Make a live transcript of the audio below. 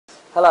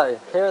Hello,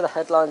 here are the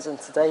headlines in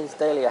today's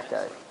Daily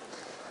Echo.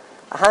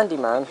 A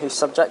handyman who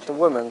subjected a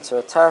woman to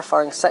a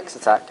terrifying sex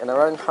attack in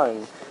her own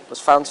home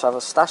was found to have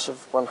a stash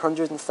of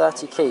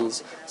 130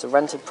 keys to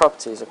rented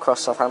properties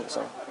across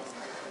Southampton.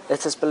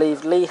 It is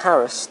believed Lee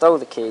Harris stole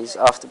the keys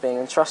after being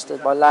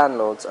entrusted by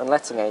landlords and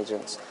letting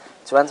agents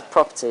to enter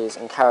properties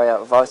and carry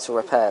out vital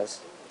repairs.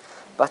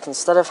 But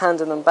instead of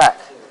handing them back,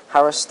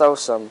 Harris stole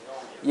some,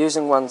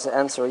 using one to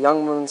enter a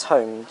young woman's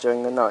home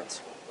during the night.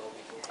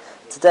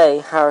 Today,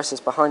 Harris is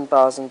behind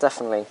bars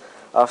indefinitely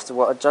after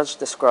what a judge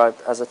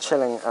described as a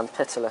chilling and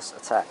pitiless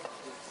attack.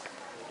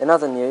 In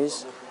other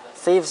news,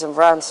 thieves in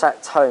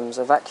ransacked homes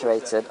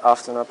evacuated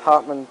after an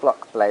apartment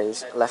block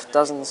blaze left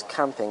dozens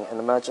camping in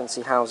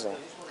emergency housing.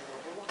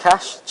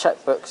 Cash,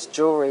 checkbooks,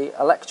 jewellery,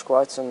 electrical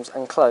items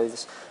and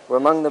clothes were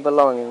among the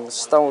belongings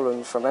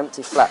stolen from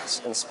empty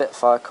flats in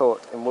Spitfire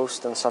Court in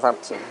Woolston,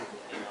 Southampton.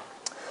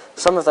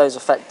 Some of those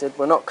affected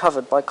were not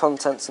covered by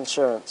contents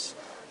insurance,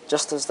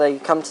 just as they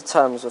come to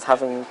terms with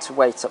having to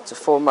wait up to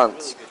 4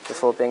 months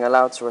before being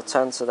allowed to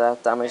return to their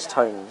damaged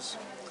homes.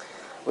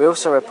 We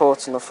also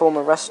report on a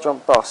former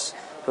restaurant boss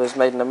who has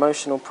made an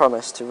emotional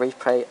promise to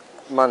repay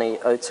money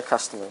owed to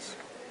customers.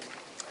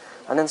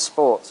 And in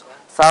sport,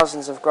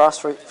 thousands of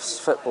grassroots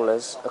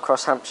footballers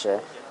across Hampshire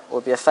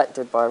will be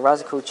affected by a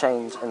radical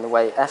change in the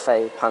way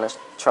FA punish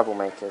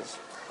troublemakers.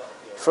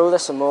 For all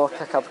this and more,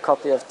 pick up a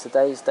copy of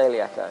today's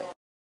Daily Echo.